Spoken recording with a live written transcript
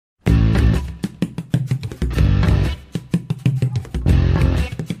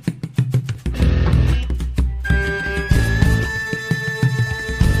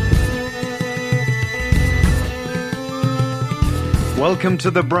Welcome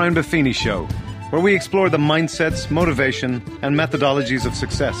to the Brian Buffini Show, where we explore the mindsets, motivation, and methodologies of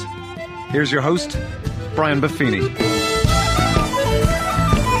success. Here's your host, Brian Buffini.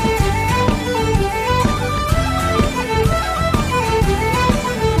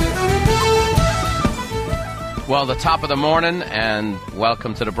 Well, the top of the morning, and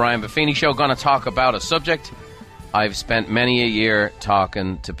welcome to the Brian Buffini Show. Going to talk about a subject I've spent many a year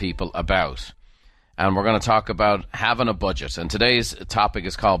talking to people about. And we're going to talk about having a budget. And today's topic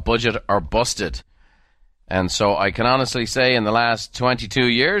is called Budget or Busted. And so I can honestly say in the last 22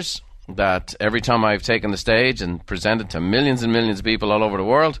 years that every time I've taken the stage and presented to millions and millions of people all over the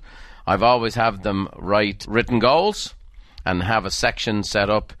world, I've always had them write written goals and have a section set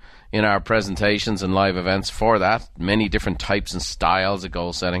up in our presentations and live events for that. Many different types and styles of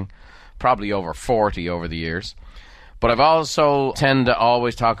goal setting, probably over 40 over the years. But I've also tend to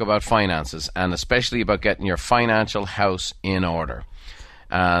always talk about finances, and especially about getting your financial house in order.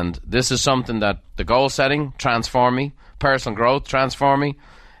 And this is something that the goal setting transformed me, personal growth transformed me,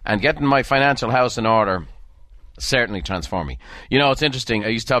 and getting my financial house in order certainly transformed me. You know, it's interesting. I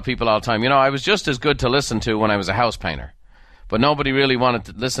used to tell people all the time, I was just as good to listen to when I was a house painter. But nobody really wanted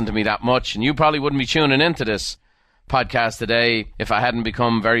to listen to me that much, and you probably wouldn't be tuning into this podcast today if I hadn't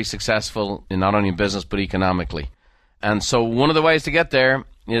become very successful in not only in business but economically. And so one of the ways to get there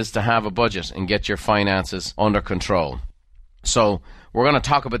is to have a budget and get your finances under control. So we're going to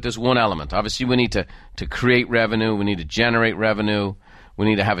talk about this one element. Obviously, we need to create revenue. We need to generate revenue. We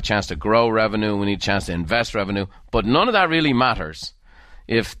need to have a chance to grow revenue. We need a chance to invest revenue. But none of that really matters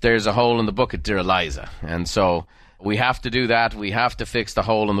if there's a hole in the bucket, dear Eliza. And so we have to do that. We have to fix the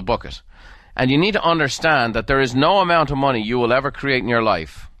hole in the bucket. And you need to understand that there is no amount of money you will ever create in your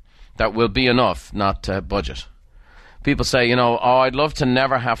life that will be enough not to budget. People say, I'd love to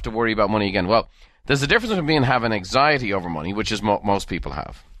never have to worry about money again. Well, there's a difference between having anxiety over money, which is most people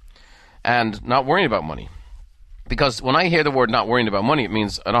have, and not worrying about money. Because when I hear the word not worrying about money, it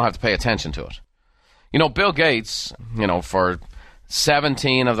means I don't have to pay attention to it. Bill Gates, for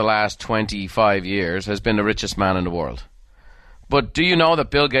 17 of the last 25 years has been the richest man in the world. But do you know that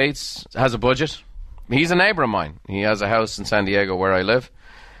Bill Gates has a budget? He's a neighbor of mine. He has a house in San Diego where I live.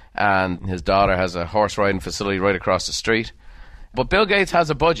 And his daughter has a horse riding facility right across the street. But Bill Gates has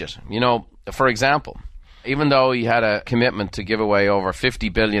a budget. For example, even though he had a commitment to give away over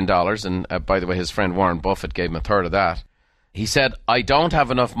 $50 billion, and by the way, his friend Warren Buffett gave him a third of that, he said, I don't have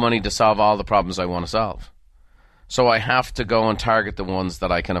enough money to solve all the problems I want to solve. So I have to go and target the ones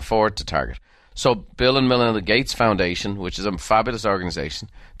that I can afford to target. So Bill and Melinda Gates Foundation, which is a fabulous organization,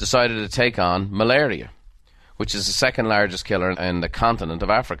 decided to take on malaria, which is the second largest killer in the continent of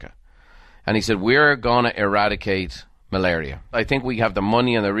Africa. And he said, we're going to eradicate malaria. I think we have the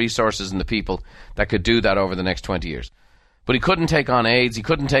money and the resources and the people that could do that over the next 20 years. But he couldn't take on AIDS. He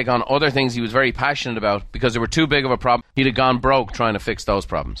couldn't take on other things he was very passionate about because they were too big of a problem. He'd have gone broke trying to fix those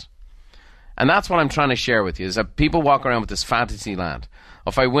problems. And that's what I'm trying to share with you, is that people walk around with this fantasy land.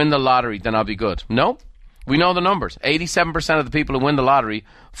 If I win the lottery, then I'll be good. No, we know the numbers. 87% of the people who win the lottery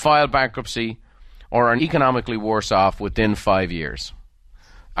file bankruptcy or are economically worse off within 5 years.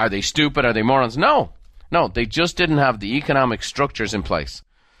 Are they stupid? Are they morons? No, they just didn't have the economic structures in place.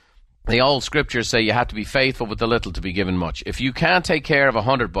 The old scriptures say you have to be faithful with the little to be given much. If you can't take care of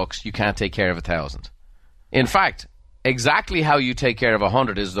 100 bucks, you can't take care of 1,000. In fact, exactly how you take care of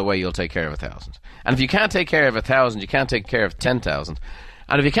 100 is the way you'll take care of 1,000. And if you can't take care of 1,000, you can't take care of 10,000.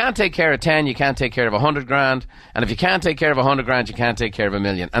 And if you can't take care of 10, you can't take care of 100 grand. And if you can't take care of 100 grand, you can't take care of 1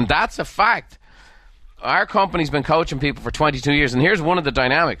 million. And that's a fact. Our company's been coaching people for 22 years, and here's one of the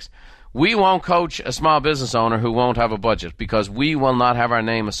dynamics. We won't coach a small business owner who won't have a budget because we will not have our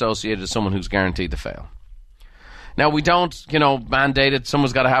name associated with someone who's guaranteed to fail. Now, we don't, mandate it.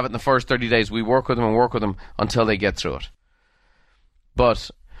 Someone's got to have it in the first 30 days. We work with them until they get through it.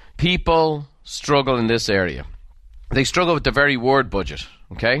 But people struggle in this area. They struggle with the very word budget,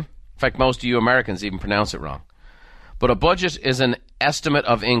 okay? In fact, most of you Americans even pronounce it wrong. But a budget is an estimate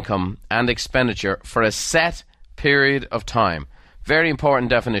of income and expenditure for a set period of time. Very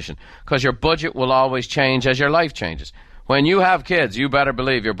important definition, because your budget will always change as your life changes. When you have kids, you better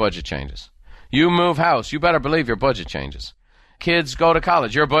believe your budget changes. You move house, you better believe your budget changes. Kids go to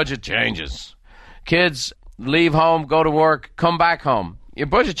college, your budget changes. Kids leave home, go to work, come back home, your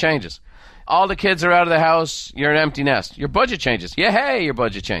budget changes. All the kids are out of the house, you're an empty nest. Your budget changes. Yeah, hey, your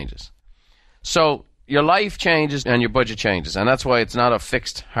budget changes. So your life changes and your budget changes, and that's why it's not a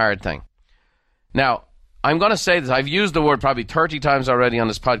fixed, hard thing. Now, I'm going to say this. I've used the word probably 30 times already on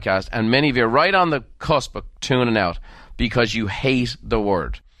this podcast, and many of you are right on the cusp of tuning out because you hate the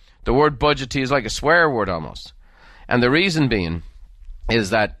word. The word budget to you is like a swear word almost. And the reason being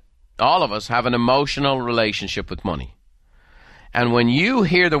is that all of us have an emotional relationship with money. And when you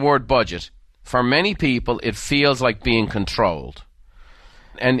hear the word budget, for many people, it feels like being controlled.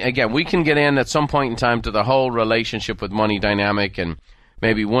 And again, we can get in at some point in time to the whole relationship with money dynamic, and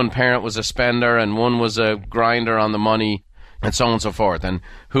maybe one parent was a spender and one was a grinder on the money, and so on and so forth, and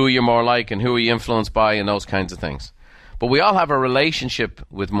who you're more like and who are you influenced by and those kinds of things. But we all have a relationship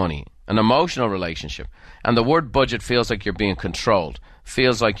with money, an emotional relationship. And the word budget feels like you're being controlled,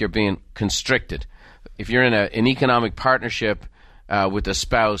 feels like you're being constricted. If you're in an economic partnership with a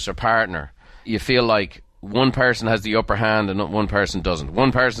spouse or partner, you feel like one person has the upper hand and one person doesn't.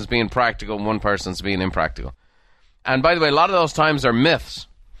 One person's being practical and one person's being impractical. And by the way, a lot of those times are myths.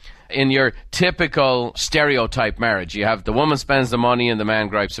 In your typical stereotype marriage, you have the woman spends the money and the man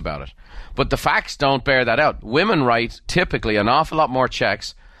gripes about it. But the facts don't bear that out. Women write typically an awful lot more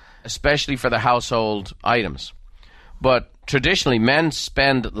checks, especially for the household items. But traditionally, men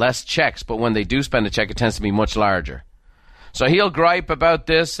spend less checks, but when they do spend a check, it tends to be much larger. So he'll gripe about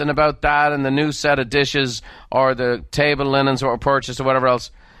this and about that and the new set of dishes or the table linens or purchased or whatever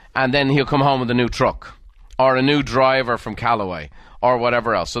else, and then he'll come home with a new truck or a new driver from Callaway or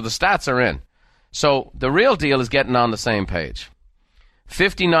whatever else. So the stats are in. So the real deal is getting on the same page.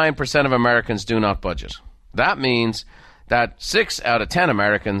 59% of Americans do not budget. That means that 6 out of 10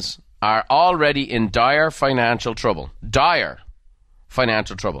 Americans are already in dire financial trouble. Dire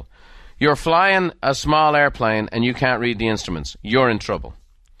financial trouble. You're flying a small airplane and you can't read the instruments. You're in trouble.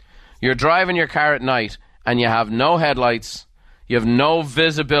 You're driving your car at night and you have no headlights. You have no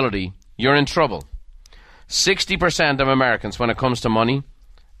visibility. You're in trouble. 60% of Americans, when it comes to money,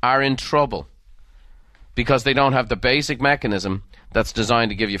 are in trouble because they don't have the basic mechanism that's designed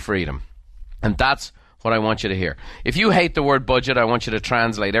to give you freedom. And that's what I want you to hear. If you hate the word budget, I want you to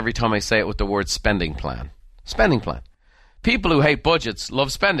translate every time I say it with the word spending plan. Spending plan. People who hate budgets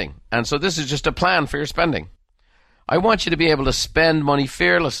love spending, and so this is just a plan for your spending. I want you to be able to spend money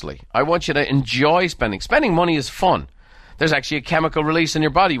fearlessly. I want you to enjoy spending. Spending money is fun. There's actually a chemical release in your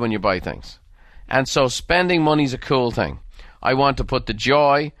body when you buy things. And so spending money is a cool thing. I want to put the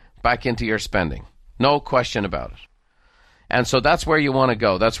joy back into your spending. No question about it. And so that's where you want to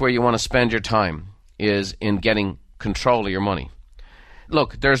go. That's where you want to spend your time, is in getting control of your money.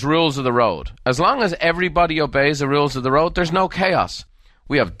 Look, there's rules of the road. As long as everybody obeys the rules of the road, there's no chaos.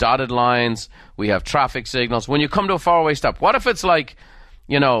 We have dotted lines. We have traffic signals. When you come to a four-way stop, what if it's like,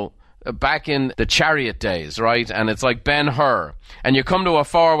 back in the Chariot days, right? And it's like Ben-Hur. And you come to a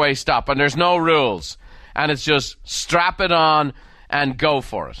four-way stop and there's no rules. And it's just strap it on and go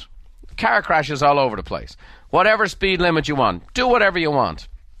for it. Car crashes all over the place. Whatever speed limit you want. Do whatever you want.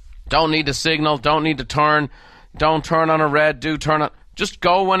 Don't need to signal. Don't need to turn. Don't turn on a red. Do turn on. Just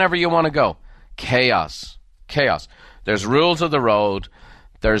go whenever you want to go. Chaos. Chaos. There's rules of the road.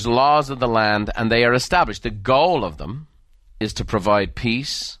 There's laws of the land, and they are established. The goal of them is to provide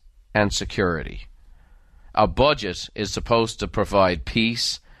peace and security. A budget is supposed to provide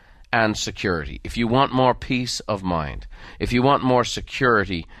peace and security. If you want more peace of mind, if you want more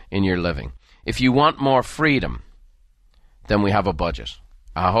security in your living, if you want more freedom, then we have a budget.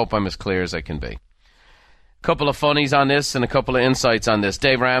 I hope I'm as clear as I can be. Couple of funnies on this and a couple of insights on this.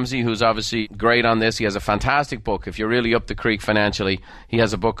 Dave Ramsey, who's obviously great on this, he has a fantastic book. If you're really up the creek financially, he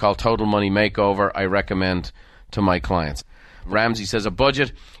has a book called Total Money Makeover I recommend to my clients. Ramsey says a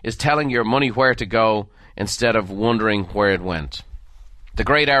budget is telling your money where to go instead of wondering where it went. The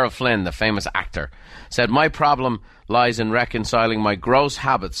great Errol Flynn, the famous actor, said, "My problem lies in reconciling my gross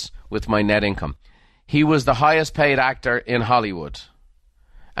habits with my net income." He was the highest paid actor in Hollywood,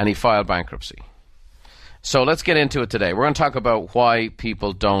 and he filed bankruptcy. So let's get into it today. We're going to talk about why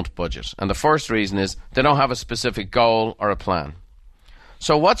people don't budget. And the first reason is they don't have a specific goal or a plan.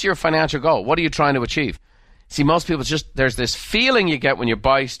 So what's your financial goal? What are you trying to achieve? See, most people there's this feeling you get when you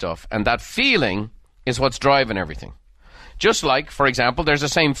buy stuff, and that feeling is what's driving everything. Just like, for example, there's the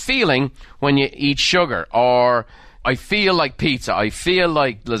same feeling when you eat sugar, or I feel like pizza, I feel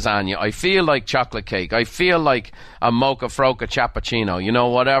like lasagna, I feel like chocolate cake, I feel like a mocha froca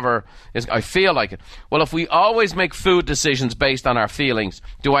cappuccino, whatever. I feel like it. Well, if we always make food decisions based on our feelings,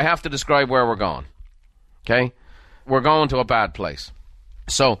 do I have to describe where we're going? Okay? We're going to a bad place.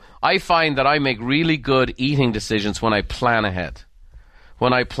 So I find that I make really good eating decisions when I plan ahead.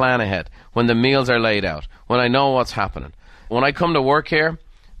 When the meals are laid out, when I know what's happening. When I come to work here,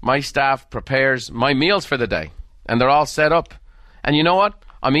 my staff prepares my meals for the day. And they're all set up. And you know what?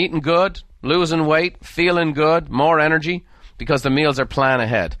 I'm eating good, losing weight, feeling good, more energy, because the meals are planned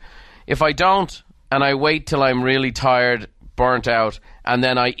ahead. If I don't, and I wait till I'm really tired, burnt out, and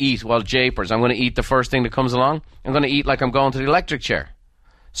then I eat, well, japers, I'm going to eat the first thing that comes along. I'm going to eat like I'm going to the electric chair.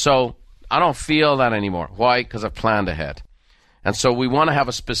 So I don't feel that anymore. Why? Because I've planned ahead. And so we want to have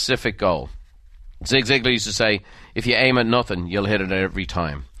a specific goal. Zig Ziglar used to say, if you aim at nothing, you'll hit it every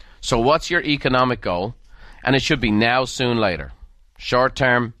time. So what's your economic goal? And it should be now, soon, later. Short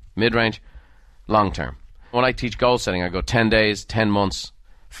term, mid-range, long term. When I teach goal setting, I go 10 days, 10 months,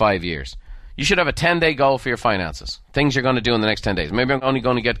 5 years. You should have a 10-day goal for your finances. Things you're going to do in the next 10 days. Maybe I'm only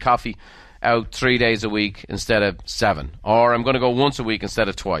going to get coffee out 3 days a week instead of 7. Or I'm going to go once a week instead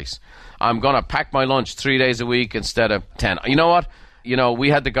of twice. I'm going to pack my lunch 3 days a week instead of 10. You know what? We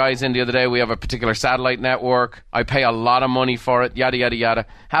had the guys in the other day. We have a particular satellite network. I pay a lot of money for it, yada, yada, yada.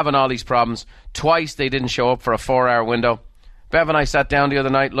 Having all these problems. Twice they didn't show up for a 4-hour window. Bev and I sat down the other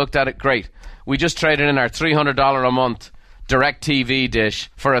night, looked at it. Great. We just traded in our $300 a month DirecTV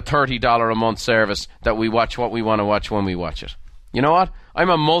dish for a $30 a month service that we watch what we want to watch when we watch it. You know what? I'm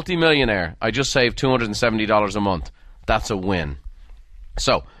a multi-millionaire. I just saved $270 a month. That's a win.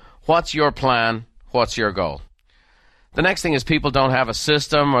 So, what's your plan? What's your goal? The next thing is people don't have a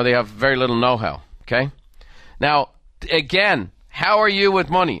system or they have very little know-how, okay? Now, again, how are you with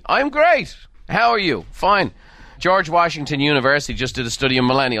money? I'm great. How are you? Fine. George Washington University just did a study of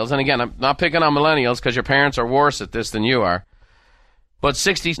millennials. And again, I'm not picking on millennials because your parents are worse at this than you are. But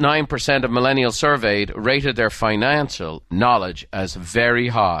 69% of millennials surveyed rated their financial knowledge as very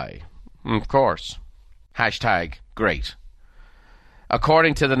high. Of course. Hashtag great.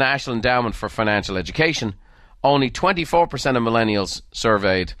 According to the National Endowment for Financial Education, only 24% of millennials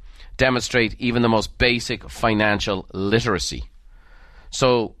surveyed demonstrate even the most basic financial literacy.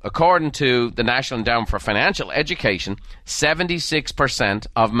 So, according to the National Endowment for Financial Education, 76%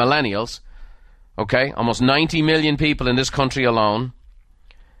 of millennials, okay, almost 90 million people in this country alone,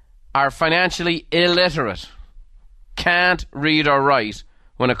 are financially illiterate, can't read or write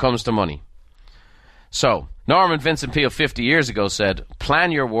when it comes to money. So, Norman Vincent Peale 50 years ago said,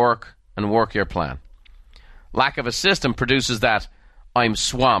 plan your work and work your plan. Lack of a system produces that I'm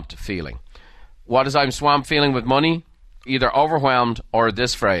swamped feeling. What is I'm swamped feeling with money? Either overwhelmed or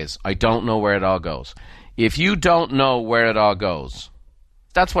this phrase, I don't know where it all goes. If you don't know where it all goes,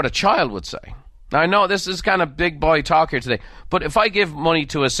 that's what a child would say. Now, I know this is kind of big boy talk here today, but if I give money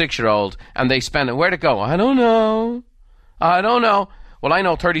to a 6-year-old and they spend it, where'd it go? I don't know. Well, I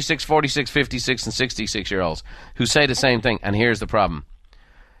know 36, 46, 56, and 66-year-olds who say the same thing, and here's the problem.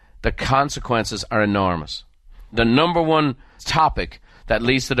 The consequences are enormous. The number one topic that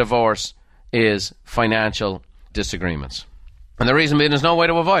leads to divorce is financial disagreements. And the reason being, there's no way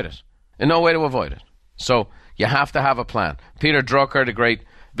to avoid it. There's no way to avoid it. So you have to have a plan. Peter Drucker, the great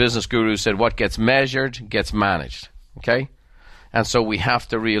business guru, said what gets measured gets managed. Okay? And so we have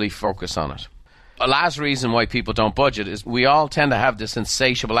to really focus on it. The last reason why people don't budget is we all tend to have this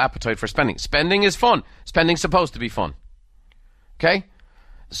insatiable appetite for spending. Spending is fun. Spending's supposed to be fun. Okay?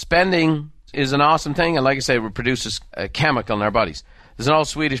 Spending is an awesome thing, and like I say, it produces a chemical in our bodies. There's an old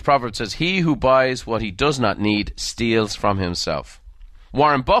Swedish proverb that says, he who buys what he does not need steals from himself.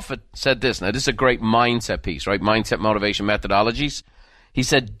 Warren Buffett said this. Now, this is a great mindset piece, right? Mindset, motivation, methodologies. He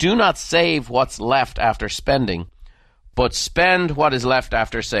said, do not save what's left after spending, but spend what is left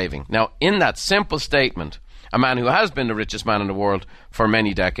after saving. Now, in that simple statement, a man who has been the richest man in the world for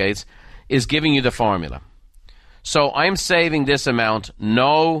many decades is giving you the formula. So I'm saving this amount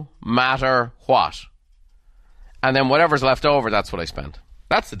no matter what. And then whatever's left over, that's what I spend.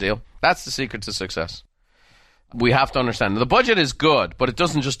 That's the deal. That's the secret to success. We have to understand. The budget is good, but it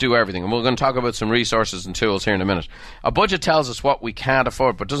doesn't just do everything. And we're going to talk about some resources and tools here in a minute. A budget tells us what we can't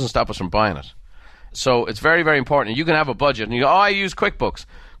afford, but doesn't stop us from buying it. So it's very, very important. You can have a budget and you go, I use QuickBooks.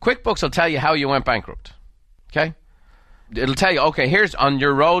 QuickBooks will tell you how you went bankrupt. Okay? It'll tell you, okay, here's on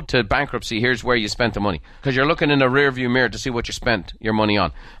your road to bankruptcy, here's where you spent the money. Because you're looking in the rearview mirror to see what you spent your money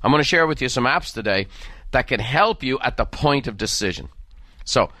on. I'm going to share with you some apps today that can help you at the point of decision.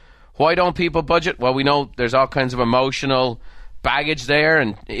 So, why don't people budget? Well, we know there's all kinds of emotional baggage there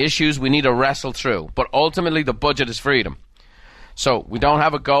and issues we need to wrestle through. But ultimately, the budget is freedom. So, we don't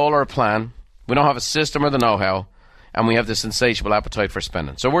have a goal or a plan. We don't have a system or the know-how. And we have this insatiable appetite for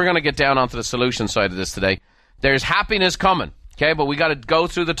spending. So, we're going to get down onto the solution side of this today. There's happiness coming, okay? But we got to go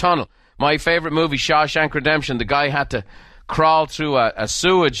through the tunnel. My favorite movie, Shawshank Redemption, the guy had to crawl through a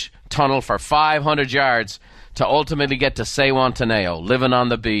sewage tunnel for 500 yards to ultimately get to Seiwantaneo, living on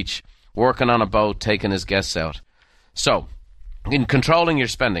the beach, working on a boat, taking his guests out. So, in controlling your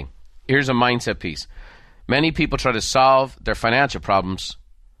spending, here's a mindset piece. Many people try to solve their financial problems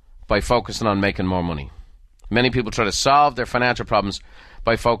by focusing on making more money. Many people try to solve their financial problems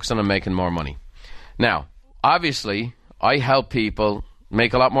by focusing on making more money. Now, obviously, I help people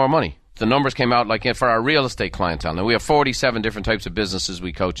make a lot more money. the numbers came out like for our real estate clientele. Now, we have 47 different types of businesses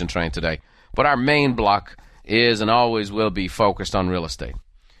we coach and train today. But our main block is and always will be focused on real estate.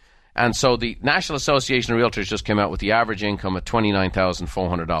 And so the National Association of Realtors just came out with the average income at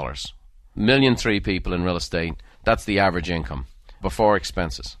 $29,400. 1,000,003 people in real estate. That's the average income before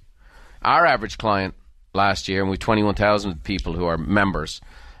expenses. Our average client last year, and we have 21,000 people who are members,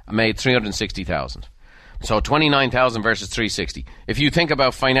 made $360,000. So 29,000 versus 360. If you think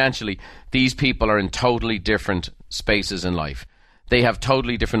about financially, these people are in totally different spaces in life. They have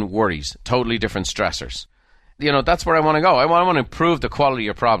totally different worries, totally different stressors. You know, that's where I want to go. I want to improve the quality of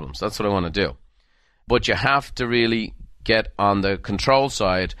your problems. That's what I want to do. But you have to really get on the control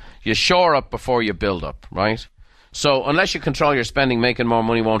side. You shore up before you build up, right? So unless you control your spending, making more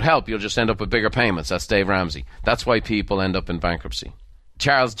money won't help. You'll just end up with bigger payments. That's Dave Ramsey. That's why people end up in bankruptcy.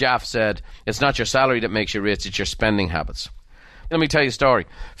 Charles Jaffe said, it's not your salary that makes you rich, it's your spending habits. Let me tell you a story.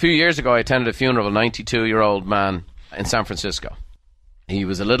 A few years ago, I attended a funeral of a 92-year-old man in San Francisco. He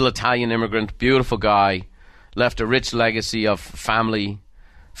was a little Italian immigrant, beautiful guy, left a rich legacy of family,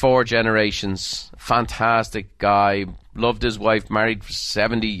 4 generations, fantastic guy, loved his wife, married for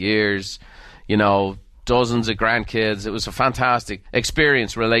 70 years, you know, dozens of grandkids. It was a fantastic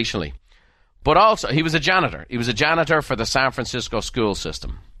experience relationally. But also, he was a janitor. He was a janitor for the San Francisco school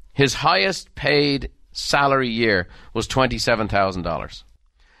system. His highest paid salary year was $27,000.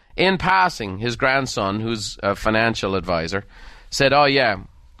 In passing, his grandson, who's a financial advisor, said, oh yeah,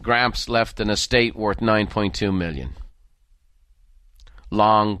 Gramps left an estate worth $9.2 million.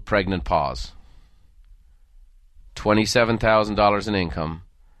 Long, pregnant pause. $27,000 in income,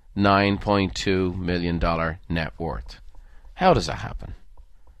 $9.2 million net worth. How does that happen?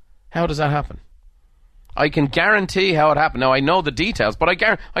 How does that happen? I can guarantee how it happened. Now, I know the details, but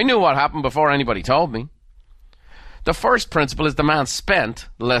I knew what happened before anybody told me. The first principle is the man spent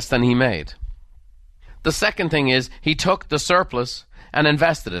less than he made. The second thing is he took the surplus and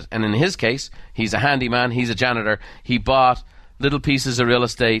invested it. And in his case, he's a handyman, he's a janitor. He bought little pieces of real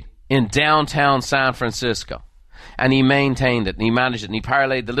estate in downtown San Francisco. And he maintained it, and he managed it, and he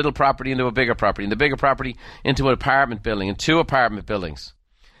parlayed the little property into a bigger property, and the bigger property into an apartment building, and 2 apartment buildings.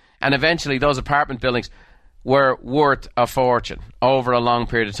 And eventually those apartment buildings were worth a fortune over a long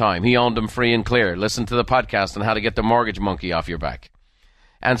period of time. He owned them free and clear. Listen to the podcast on how to get the mortgage monkey off your back.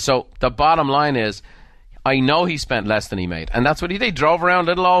 And so the bottom line is, I know he spent less than he made. And that's what he did. He drove around a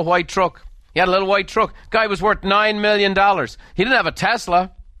little old white truck. He had a little white truck. Guy was worth $9 million. He didn't have a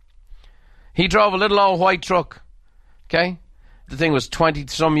Tesla. He drove a little old white truck. Okay? The thing was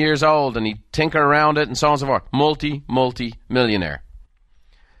 20-some years old, and he'd tinker around it and so on and so forth. Multi-millionaire.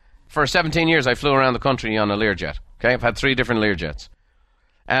 For 17 years, I flew around the country on a Learjet. Okay, I've had 3 different Learjets.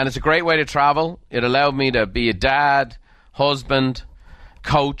 And it's a great way to travel. It allowed me to be a dad, husband,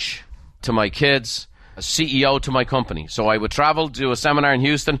 coach to my kids, a CEO to my company. So I would travel, do a seminar in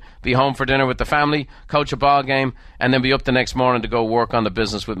Houston, be home for dinner with the family, coach a ball game, and then be up the next morning to go work on the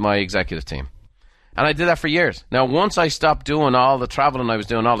business with my executive team. And I did that for years. Now, once I stopped doing all the traveling I was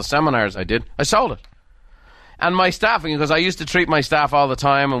doing, all the seminars I did, I sold it. And my staffing, because I used to treat my staff all the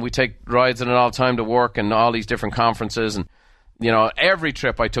time, and we take rides in it all the time to work and all these different conferences. And, you know, every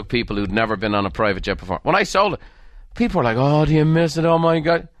trip I took people who'd never been on a private jet before. When I sold it, people were like, oh, do you miss it? Oh, my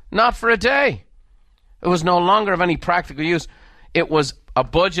God. Not for a day. It was no longer of any practical use. It was a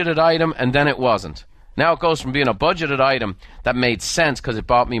budgeted item, and then it wasn't. Now it goes from being a budgeted item that made sense because it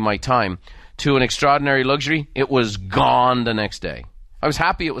bought me my time to an extraordinary luxury. It was gone the next day. I was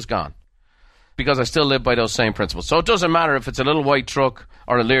happy it was gone, because I still live by those same principles. So it doesn't matter if it's a little white truck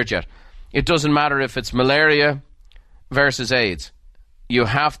or a Learjet. It doesn't matter if it's malaria versus AIDS. You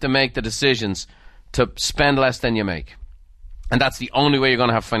have to make the decisions to spend less than you make. And that's the only way you're going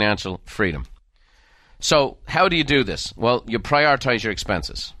to have financial freedom. So how do you do this? Well, you prioritize your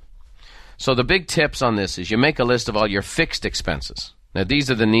expenses. So the big tips on this is you make a list of all your fixed expenses. Now,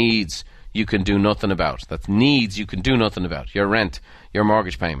 these are the needs you can do nothing about. That's needs you can do nothing about. Your rent, your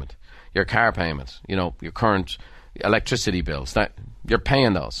mortgage payment, your car payment, you know, your current electricity bills, that you're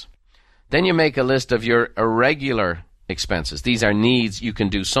paying those. Then you make a list of your irregular expenses. These are needs you can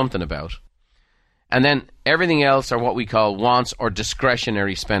do something about. And then everything else are what we call wants or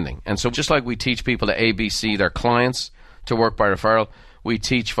discretionary spending. And so just like we teach people to ABC their clients to work by referral, we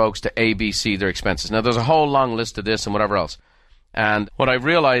teach folks to ABC their expenses. Now, there's a whole long list of this and whatever else. And what I've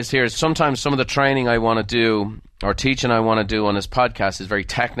realized here is sometimes some of the training I want to do or teaching I want to do on this podcast is very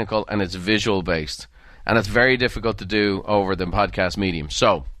technical and it's visual based. And it's very difficult to do over the podcast medium.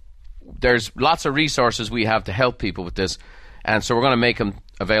 So there's lots of resources we have to help people with this. And so we're going to make them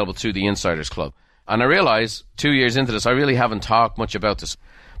available to the Insiders Club. And I realize 2 years into this, I really haven't talked much about this.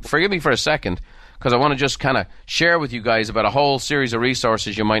 forgive me for a second, because I want to just kind of share with you guys about a whole series of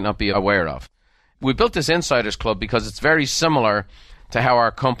resources you might not be aware of. We built this Insiders Club because it's very similar to how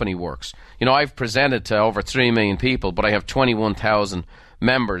our company works. You know, I've presented to over 3 million people, but I have 21,000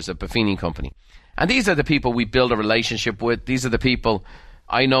 members at Buffini Company. And these are the people we build a relationship with. These are the people,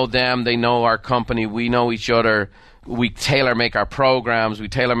 I know them, they know our company, we know each other. We tailor-make our programs, we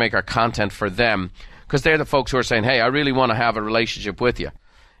tailor-make our content for them, because they're the folks who are saying, hey, I really want to have a relationship with you.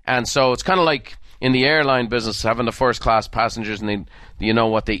 And so it's kind of like in the airline business, having the first-class passengers, and you know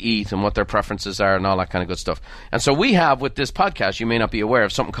what they eat and what their preferences are and all that kind of good stuff. And so we have, with this podcast, you may not be aware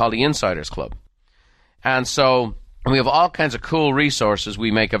of, something called the Insiders Club. And so we have all kinds of cool resources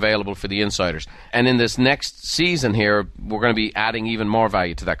we make available for the insiders. And in this next season here, we're going to be adding even more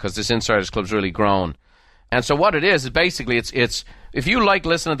value to that, because this Insiders Club's really grown. And so what it is basically, it's if you like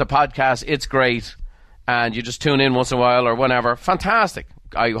listening to the podcast, it's great, and you just tune in once in a while or whenever, fantastic.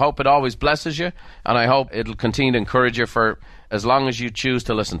 I hope it always blesses you, and I hope it'll continue to encourage you for as long as you choose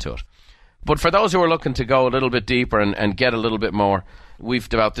to listen to it. But for those who are looking to go a little bit deeper and get a little bit more, we've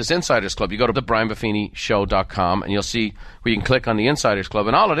developed this Insiders Club. You go to thebrianbuffinishow.com, and you'll see where you can click on the Insiders Club.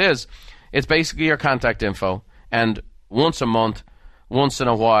 And all it is, it's basically your contact info. And once a month, once in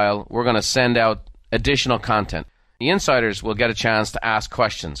a while, we're going to send out additional content. The insiders will get a chance to ask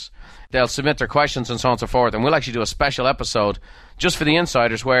questions. They'll submit their questions and so on and so forth, and we'll actually do a special episode just for the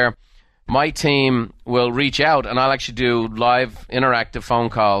insiders where my team will reach out, and I'll actually do live interactive phone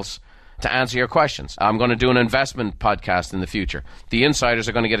calls to answer your questions. I'm going to do an investment podcast in the future. The insiders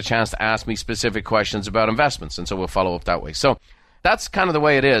are going to get a chance to ask me specific questions about investments, and so we'll follow up that way. So that's kind of the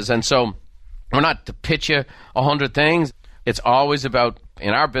way it is. And so we're not to pitch you 100 things. It's always about,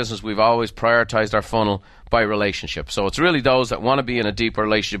 in our business, we've always prioritized our funnel by relationship. So it's really those that want to be in a deeper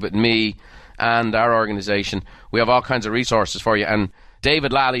relationship with me and our organization. We have all kinds of resources for you. And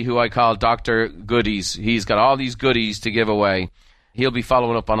David Lally, who I call Dr. Goodies, he's got all these goodies to give away. He'll be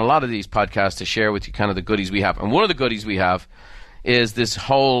following up on a lot of these podcasts to share with you kind of the goodies we have. And one of the goodies we have is this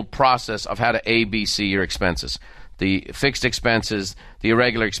whole process of how to ABC your expenses. The fixed expenses, the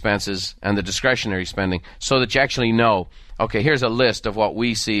irregular expenses, and the discretionary spending, so that you actually know, okay, here's a list of what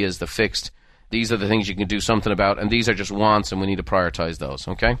we see as the fixed. These are the things you can do something about, and these are just wants, and we need to prioritize those,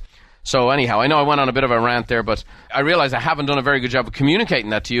 okay? So anyhow, I know I went on a bit of a rant there, but I realize I haven't done a very good job of communicating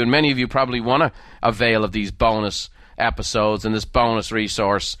that to you, and many of you probably want to avail of these bonus episodes and this bonus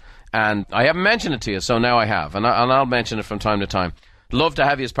resource, and I haven't mentioned it to you, so now I have, and I'll mention it from time to time. Love to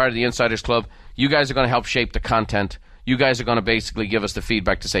have you as part of the Insiders Club. You guys are going to help shape the content. You guys are going to basically give us the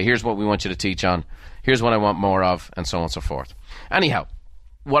feedback to say, here's what we want you to teach on, here's what I want more of, and so on and so forth. Anyhow,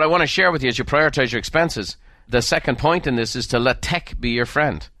 what I want to share with you is you prioritize your expenses. The second point in this is to let tech be your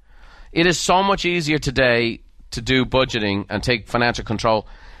friend. It is so much easier today to do budgeting and take financial control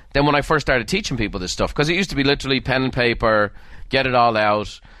than when I first started teaching people this stuff, because it used to be literally pen and paper, get it all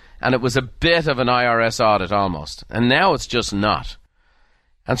out, and it was a bit of an IRS audit almost. And now it's just not.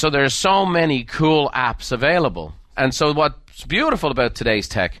 And so there's so many cool apps available. And so what's beautiful about today's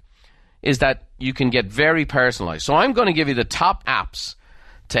tech is that you can get very personalized. So I'm going to give you the top apps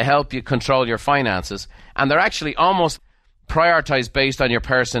to help you control your finances, and they're actually almost prioritized based on your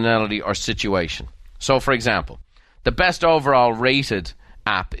personality or situation. So, for example, the best overall rated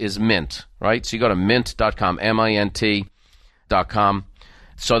app is Mint, right? So you go to mint.com, mint.com.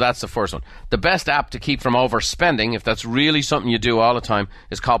 So that's the first one. The best app to keep from overspending, if that's really something you do all the time,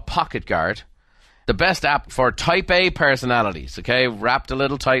 is called Pocket Guard. The best app for type A personalities, okay, wrapped a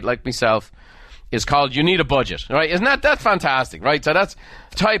little tight like myself, is called You Need a Budget, right? Isn't that fantastic, right? So that's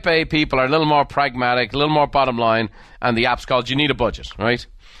type A people are a little more pragmatic, a little more bottom line, and the app's called You Need a Budget, right?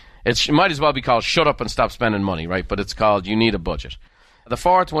 It might as well be called Shut Up and Stop Spending Money, right? But it's called You Need a Budget. The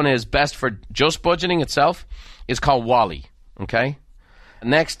fourth one is best for just budgeting itself. It's called Wally, okay?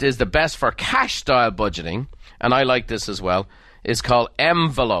 Next is the best for cash-style budgeting, and I like this as well. It's called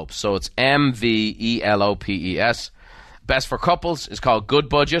Envelope, so it's MVELOPES. Best for couples is called Good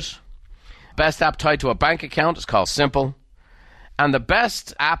Budget. Best app tied to a bank account is called Simple. And the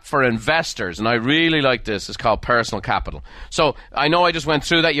best app for investors, and I really like this, is called Personal Capital. So I know I just went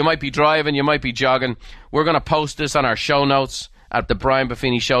through that. You might be driving, you might be jogging. We're going to post this on our show notes at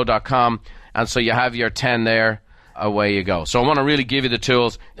thebrianbuffinishow.com, and so you have your 10 there. Away you go. So I want to really give you the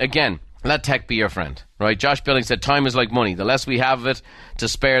tools. Again, let tech be your friend, right? Josh Billings said time is like money. The less we have of it to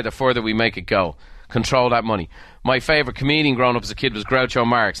spare, the further we make it go. Control that money. My favorite comedian growing up as a kid was Groucho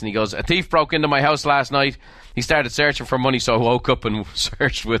Marx, and he goes, a thief broke into my house last night. He started searching for money, so I woke up and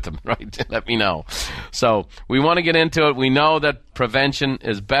searched with him, right? Let me know. So we want to get into it. We know that prevention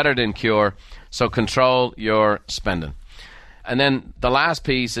is better than cure, so control your spending. And then the last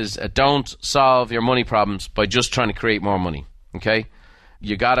piece is don't solve your money problems by just trying to create more money, okay?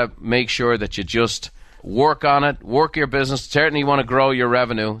 You got to make sure that you just work on it, work your business. Certainly you want to grow your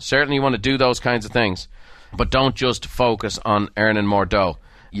revenue. Certainly you want to do those kinds of things. But don't just focus on earning more dough.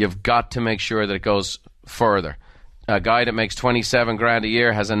 You've got to make sure that it goes further. A guy that makes 27 grand a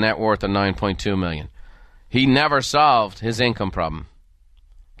year has a net worth of 9.2 million. He never solved his income problem,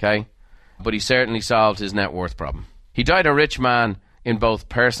 okay? But he certainly solved his net worth problem. He died a rich man in both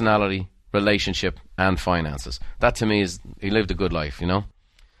personality, relationship, and finances. That to me is, he lived a good life, you know?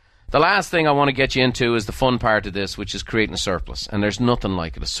 The last thing I want to get you into is the fun part of this, which is creating a surplus. And there's nothing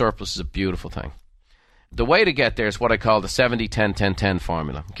like it. A surplus is a beautiful thing. The way to get there is what I call the 70-10-10-10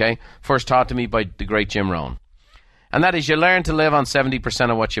 formula, okay? First taught to me by the great Jim Rohn. And that is, you learn to live on 70%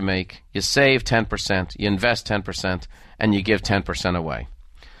 of what you make, you save 10%, you invest 10%, and you give 10% away.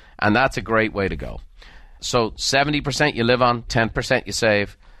 And that's a great way to go. So 70% you live on, 10% you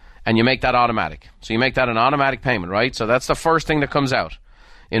save, and you make that automatic. So you make that an automatic payment, right? So that's the first thing that comes out.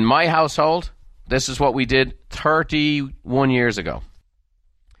 In my household, this is what we did 31 years ago.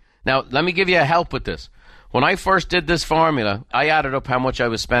 Now, let me give you a help with this. When I first did this formula, I added up how much I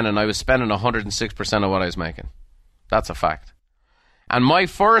was spending. I was spending 106% of what I was making. That's a fact. And my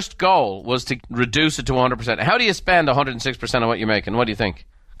first goal was to reduce it to 100%. How do you spend 106% of what you're making? What do you think?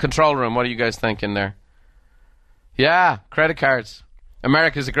 Control room, what are you guys thinking there? Yeah, credit cards.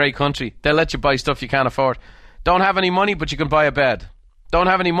 America's a great country. They'll let you buy stuff you can't afford. Don't have any money, but you can buy a bed. Don't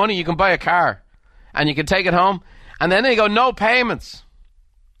have any money, you can buy a car. And you can take it home. And then they go, no payments.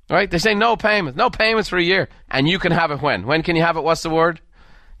 Right? They say no payments. No payments for a year. And you can have it when? When can you have it? What's the word?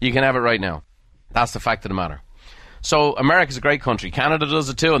 You can have it right now. That's the fact of the matter. So America's a great country. Canada does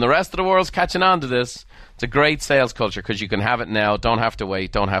it too. And the rest of the world's catching on to this. It's a great sales culture because you can have it now. Don't have to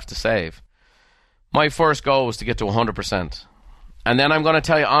wait. Don't have to save. My first goal was to get to 100%. And then I'm going to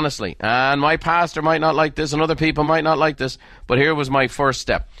tell you honestly, and my pastor might not like this and other people might not like this, but here was my first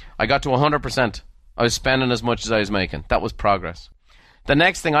step. I got to 100%. I was spending as much as I was making. That was progress. The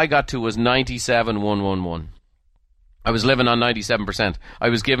next thing I got to was 97-1-1-1. I was living on 97%. I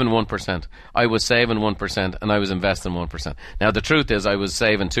was giving 1%. I was saving 1%, and I was investing 1%. Now, the truth is I was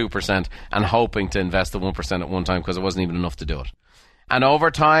saving 2% and hoping to invest the 1% at one time because it wasn't even enough to do it. And over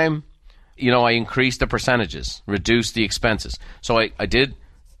time, I increased the percentages, reduced the expenses. So I did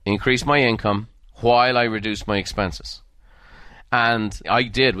increase my income while I reduced my expenses. And I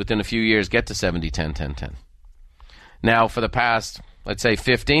did, within a few years, get to 70-10-10-10. Now, for the past, let's say,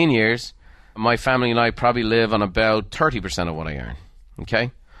 15 years, my family and I probably live on about 30% of what I earn,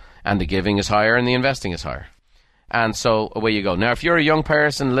 okay? And the giving is higher and the investing is higher. And so away you go. Now, if you're a young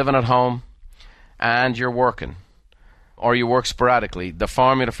person living at home and you're working, or you work sporadically, the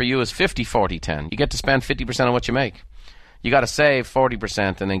formula for you is 50-40-10. You get to spend 50% of what you make. You got to save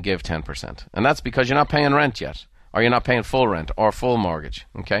 40% and then give 10%. And that's because you're not paying rent yet, or you're not paying full rent or full mortgage,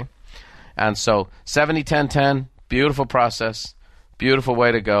 okay? And so 70-10-10, beautiful process, beautiful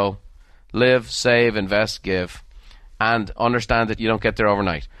way to go. Live, save, invest, give, and understand that you don't get there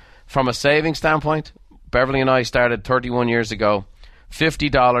overnight. From a saving standpoint, Beverly and I started 31 years ago,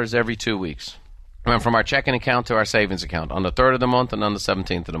 $50 every 2 weeks. Went from our checking account to our savings account on the 3rd of the month and on the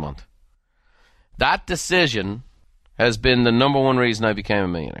 17th of the month. That decision has been the number one reason I became a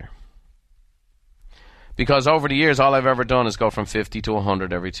millionaire. Because over the years, all I've ever done is go from 50 to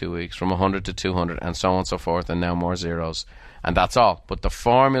 100 every 2 weeks, from 100 to 200, and so on and so forth, and now more zeros. And that's all. But the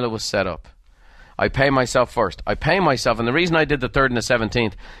formula was set up. I pay myself first. I pay myself, and the reason I did the 3rd and the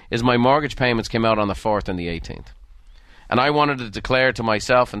 17th is my mortgage payments came out on the 4th and the 18th. And I wanted to declare to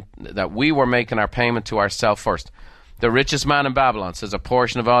myself that we were making our payment to ourselves first. The richest man in Babylon says a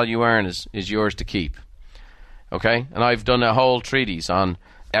portion of all you earn is yours to keep. Okay? And I've done a whole treatise on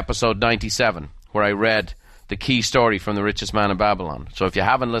episode 97 where I read the key story from the richest man in Babylon. So if you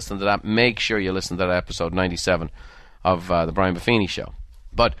haven't listened to that, make sure you listen to that episode 97 of the Brian Buffini Show.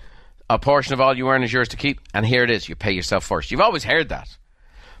 But a portion of all you earn is yours to keep, and here it is. You pay yourself first. You've always heard that.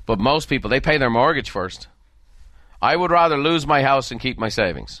 But most people, they pay their mortgage first. I would rather lose my house and keep my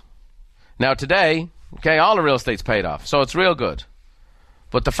savings. Now today, okay, all the real estate's paid off, so it's real good.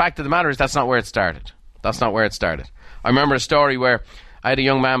 But the fact of the matter is that's not where it started. That's not where it started. I remember a story where I had a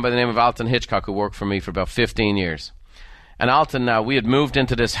young man by the name of Alton Hitchcock who worked for me for about 15 years. And Alton, we had moved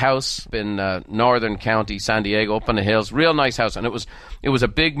into this house in northern county, San Diego, up on the hills. Real nice house, and it was a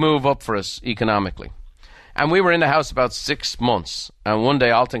big move up for us economically. And we were in the house about 6 months, and one day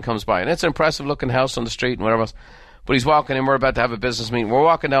Alton comes by, and it's an impressive-looking house on the street and whatever else. But he's walking in, we're about to have a business meeting. We're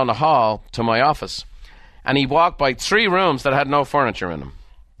walking down the hall to my office, and he walked by 3 rooms that had no furniture in them.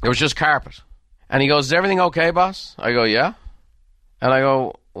 It was just carpet. And he goes, "Is everything okay, boss?" I go, "Yeah." And I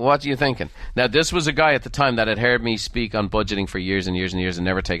go, what are you thinking? Now, this was a guy at the time that had heard me speak on budgeting for years and years and years and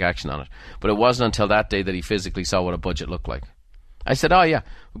never take action on it. But it wasn't until that day that he physically saw what a budget looked like. I said, oh, yeah,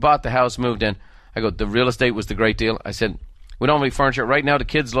 we bought the house, moved in. I go, the real estate was the great deal. I said, we don't have any furniture. Right now, the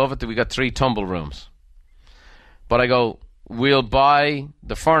kids love it. We got 3 tumble rooms. But I go, we'll buy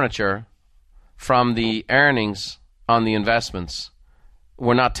the furniture from the earnings on the investments.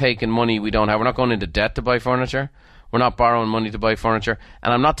 We're not taking money we don't have. We're not going into debt to buy furniture. We're not borrowing money to buy furniture.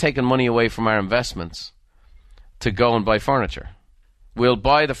 And I'm not taking money away from our investments to go and buy furniture. We'll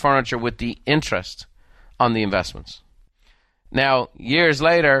buy the furniture with the interest on the investments. Now, years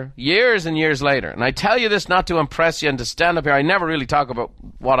and years later, and I tell you this not to impress you and to stand up here. I never really talk about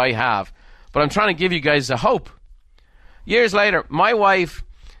what I have, but I'm trying to give you guys a hope. Years later, my wife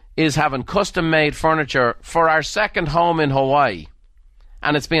is having custom-made furniture for our second home in Hawaii,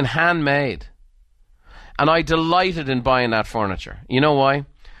 and it's been handmade. And I delighted in buying that furniture. You know why?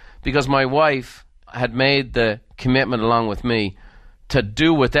 Because my wife had made the commitment along with me to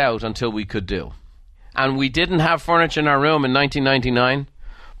do without until we could do. And we didn't have furniture in our room in 1999,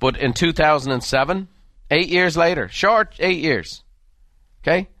 but in 2007, 8 years later, short 8 years,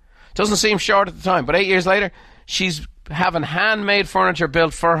 okay? Doesn't seem short at the time, but 8 years later, she's having handmade furniture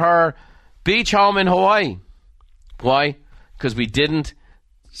built for her beach home in Hawaii. Why? Because we didn't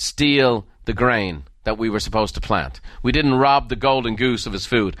steal the grain that we were supposed to plant. We didn't rob the golden goose of his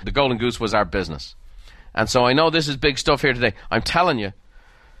food. The golden goose was our business. And so I know this is big stuff here today. I'm telling you,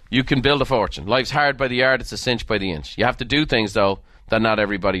 you can build a fortune. Life's hard by the yard, it's a cinch by the inch. You have to do things, though, that not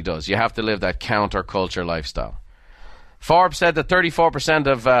everybody does. You have to live that counterculture lifestyle. Forbes said that 34%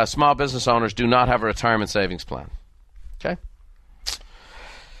 of small business owners do not have a retirement savings plan. Okay?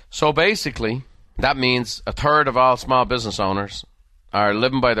 So basically, that means a third of all small business owners are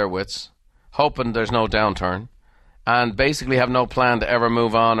living by their wits, hoping there's no downturn, and basically have no plan to ever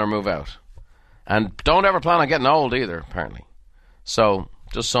move on or move out. And don't ever plan on getting old either, apparently. So,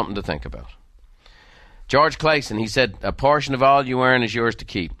 just something to think about. George Clayson, he said, a portion of all you earn is yours to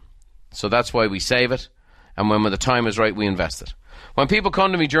keep. So that's why we save it, and when the time is right, we invest it. When people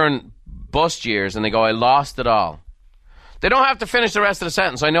come to me during bust years and they go, I lost it all, they don't have to finish the rest of the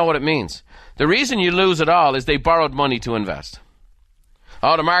sentence. I know what it means. The reason you lose it all is they borrowed money to invest.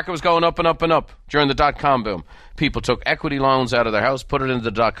 Oh, the market was going up and up and up during the dot-com boom. People took equity loans out of their house, put it into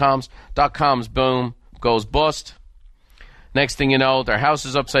the dot-coms. Dot-coms boom, goes bust. Next thing you know, their house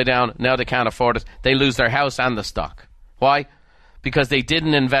is upside down. Now they can't afford it. They lose their house and the stock. Why? Because they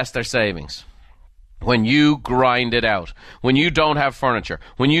didn't invest their savings. When you grind it out, when you don't have furniture,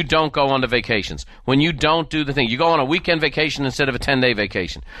 when you don't go on the vacations, when you don't do the thing, you go on a weekend vacation instead of a 10-day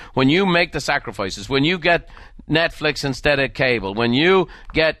vacation, when you make the sacrifices, when you get Netflix instead of cable, when you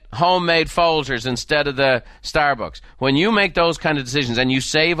get homemade Folgers instead of the Starbucks, when you make those kind of decisions and you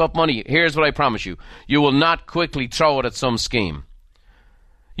save up money, here's what I promise you. You will not quickly throw it at some scheme.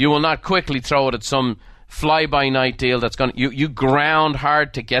 You will not quickly throw it at some fly-by-night deal that's going to... You ground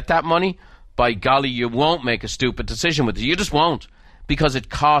hard to get that money. By golly, you won't make a stupid decision with it. You just won't, because it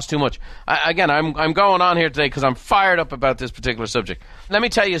costs too much. I'm going on here today because I'm fired up about this particular subject. Let me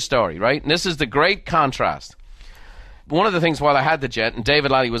tell you a story, right? And this is the great contrast. One of the things while I had the jet, and David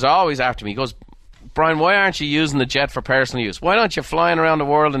Lally was always after me, he goes, Brian, why aren't you using the jet for personal use? Why aren't you flying around the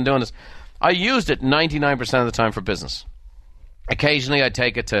world and doing this? I used it 99% of the time for business. Occasionally I'd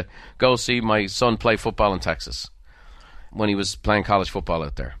take it to go see my son play football in Texas when he was playing college football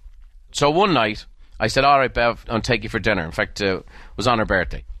out there. So one night, I said, all right, Bev, I'll take you for dinner. In fact, it was on her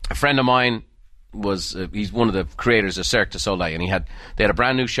birthday. A friend of mine he's one of the creators of Cirque du Soleil, and they had a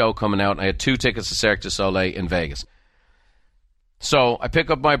brand new show coming out, and I had 2 tickets to Cirque du Soleil in Vegas. So I pick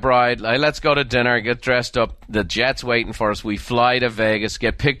up my bride, let's go to dinner, get dressed up, the jet's waiting for us, we fly to Vegas,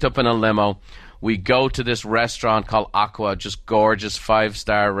 get picked up in a limo, we go to this restaurant called Aqua, just gorgeous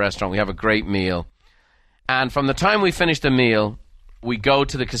 5-star restaurant, we have a great meal. And from the time we finish the meal, we go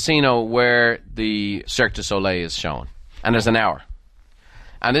to the casino where the Cirque du Soleil is shown. And there's an hour.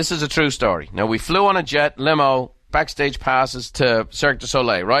 And this is a true story. Now, we flew on a jet, limo, backstage passes to Cirque du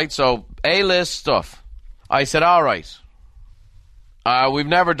Soleil, right? So, A-list stuff. I said, all right. We've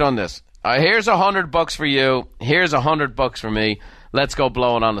never done this. Here's $100 for you. Here's $100 for me. Let's go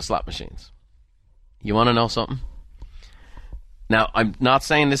blow it on the slot machines. You want to know something? Now, I'm not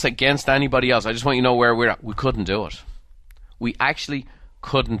saying this against anybody else. I just want you to know where we're at. We couldn't do it. We actually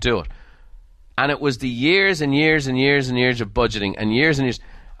couldn't do it. And it was the years and years and years and years of budgeting and years.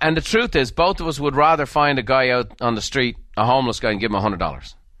 And the truth is, both of us would rather find a guy out on the street, a homeless guy, and give him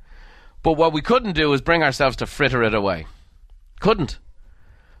 $100. But what we couldn't do is bring ourselves to fritter it away. Couldn't.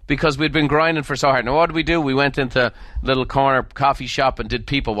 because we'd been grinding for so hard. Now, what did we do? We went into a little corner coffee shop and did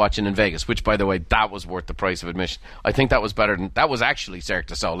people watching in Vegas, which, by the way, that was worth the price of admission. I think that was better than... That was actually Cirque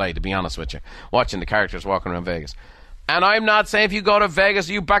du Soleil, to be honest with you, watching the characters walking around Vegas. And I'm not saying if you go to Vegas,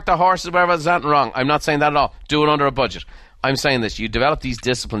 you back the horses, whatever, there's nothing wrong. I'm not saying that at all. Do it under a budget. I'm saying this. You develop these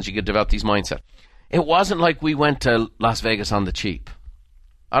disciplines, you could develop these mindset. It wasn't like we went to Las Vegas on the cheap.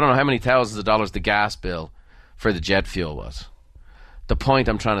 I don't know how many thousands of dollars the gas bill for the jet fuel was. The point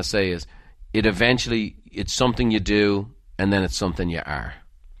I'm trying to say is it's something you do, and then it's something you are.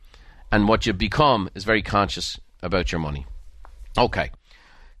 And what you become is very conscious about your money. Okay.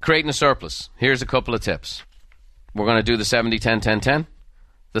 Creating a surplus. Here's a couple of tips. We're going to do the 70-10-10-10.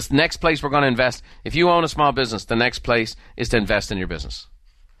 The next place we're going to invest, if you own a small business, the next place is to invest in your business.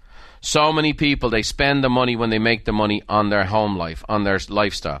 So many people, they spend the money when they make the money on their home life, on their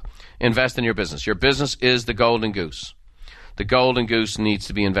lifestyle. Invest in your business. Your business is the golden goose. The golden goose needs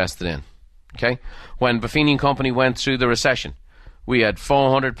to be invested in. Okay? When Buffini & Company went through the recession, we had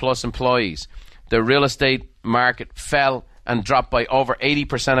 400 plus employees. The real estate market fell and dropped by over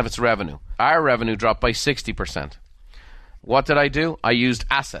 80% of its revenue. Our revenue dropped by 60%. What did I do? I used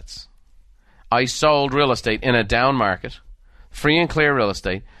assets. I sold real estate in a down market, free and clear real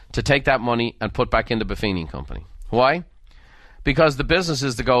estate, to take that money and put back into Buffini & Company. Why? Because the business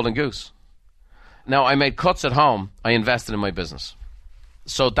is the golden goose. Now, I made cuts at home. I invested in my business.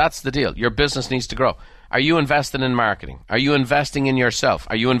 So that's the deal. Your business needs to grow. Are you investing in marketing? Are you investing in yourself?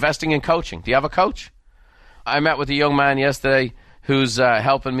 Are you investing in coaching? Do you have a coach? I met with a young man yesterday who's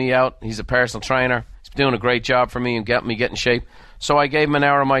helping me out. He's a personal trainer. He's doing a great job for me and getting me in shape. So I gave him an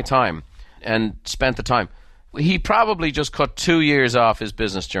hour of my time and spent the time. He probably just cut 2 years off his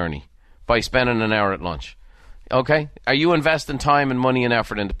business journey by spending an hour at lunch. Okay? Are you investing time and money and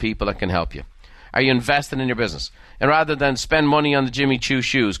effort into people that can help you? Are you investing in your business? And rather than spend money on the Jimmy Choo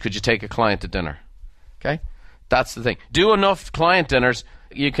shoes, could you take a client to dinner? Okay? That's the thing. Do enough client dinners,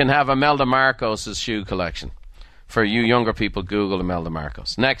 you can have Imelda Marcos' shoe collection. For you younger people, Google Imelda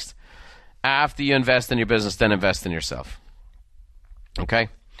Marcos. Next, after you invest in your business, then invest in yourself. Okay?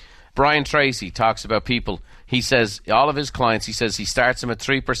 Brian Tracy talks about people. He says, all of his clients, he says he starts them at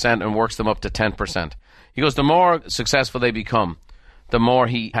 3% and works them up to 10%. He goes, the more successful they become, the more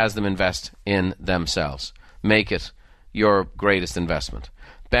he has them invest in themselves. Make it your greatest investment.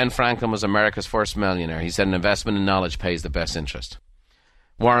 Ben Franklin was America's first millionaire. He said an investment in knowledge pays the best interest.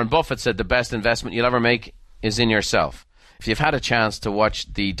 Warren Buffett said the best investment you'll ever make is in yourself. If you've had a chance to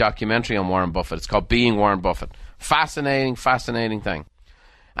watch the documentary on Warren Buffett, it's called Being Warren Buffett. Fascinating, fascinating thing.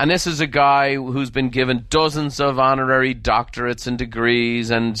 And this is a guy who's been given dozens of honorary doctorates and degrees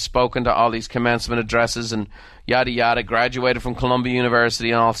and spoken to all these commencement addresses and yada yada, graduated from Columbia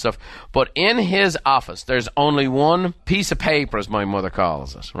University and all stuff. But in his office, there's only one piece of paper, as my mother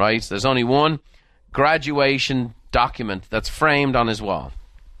calls it, right? There's only one graduation document that's framed on his wall.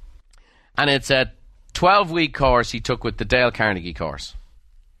 And it's a 12-week course he took with the Dale Carnegie course.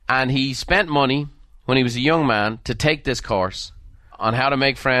 And he spent money when he was a young man to take this course on how to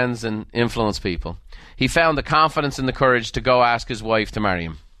make friends and influence people. He found the confidence and the courage to go ask his wife to marry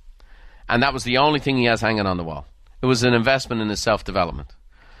him. And that was the only thing he has hanging on the wall. It was an investment in his self-development.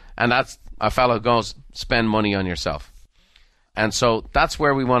 And that's a fellow who goes, spend money on yourself. And so that's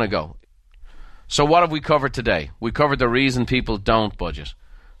where we want to go. So what have we covered today? We covered the reason people don't budget.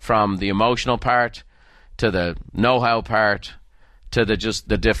 From the emotional part to the know-how part to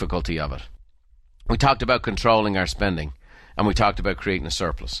the difficulty of it. We talked about controlling our spending. And we talked about creating a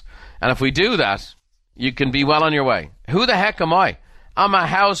surplus. And if we do that, you can be well on your way. Who the heck am I? I'm a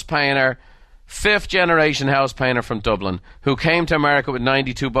house painter, 5th generation house painter from Dublin, who came to America with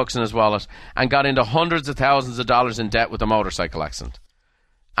 $92 in his wallet and got into hundreds of thousands of dollars in debt with a motorcycle accident.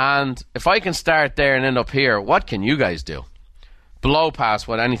 And if I can start there and end up here, what can you guys do? Blow past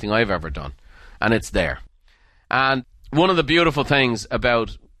what anything I've ever done. And it's there. And one of the beautiful things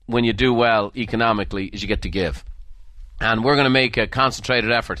about when you do well economically is you get to give. And we're going to make a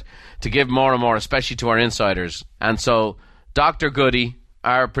concentrated effort to give more and more, especially to our insiders. And so Dr. Goody,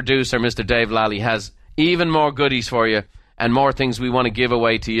 our producer, Mr. Dave Lally, has even more goodies for you and more things we want to give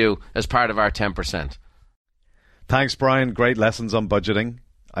away to you as part of our 10%. Thanks, Brian. Great lessons on budgeting.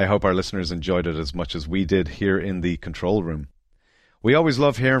 I hope our listeners enjoyed it as much as we did here in the control room. We always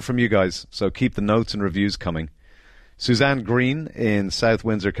love hearing from you guys, so keep the notes and reviews coming. Suzanne Green in South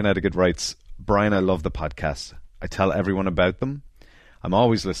Windsor, Connecticut writes, Brian, I love the podcasts. I tell everyone about them. I'm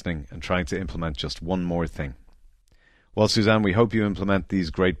always listening and trying to implement just one more thing. Well, Suzanne, we hope you implement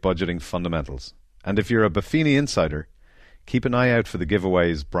these great budgeting fundamentals. And if you're a Buffini insider, keep an eye out for the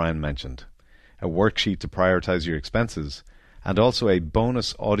giveaways Brian mentioned. A worksheet to prioritize your expenses and also a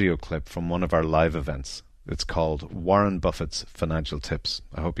bonus audio clip from one of our live events. It's called Warren Buffett's Financial Tips.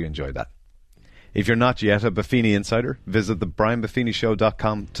 I hope you enjoyed that. If you're not yet a Buffini Insider, visit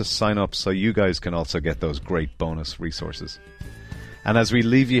thebrianbuffinishow.com to sign up so you guys can also get those great bonus resources. And as we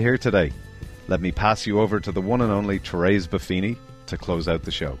leave you here today, let me pass you over to the one and only Therese Buffini to close out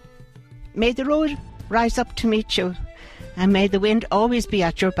the show. May the road rise up to meet you, and may the wind always be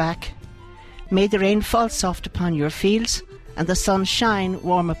at your back. May the rain fall soft upon your fields, and the sun shine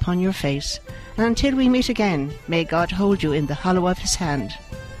warm upon your face. And until we meet again, may God hold you in the hollow of his hand.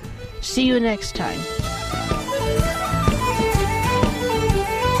 See you next time.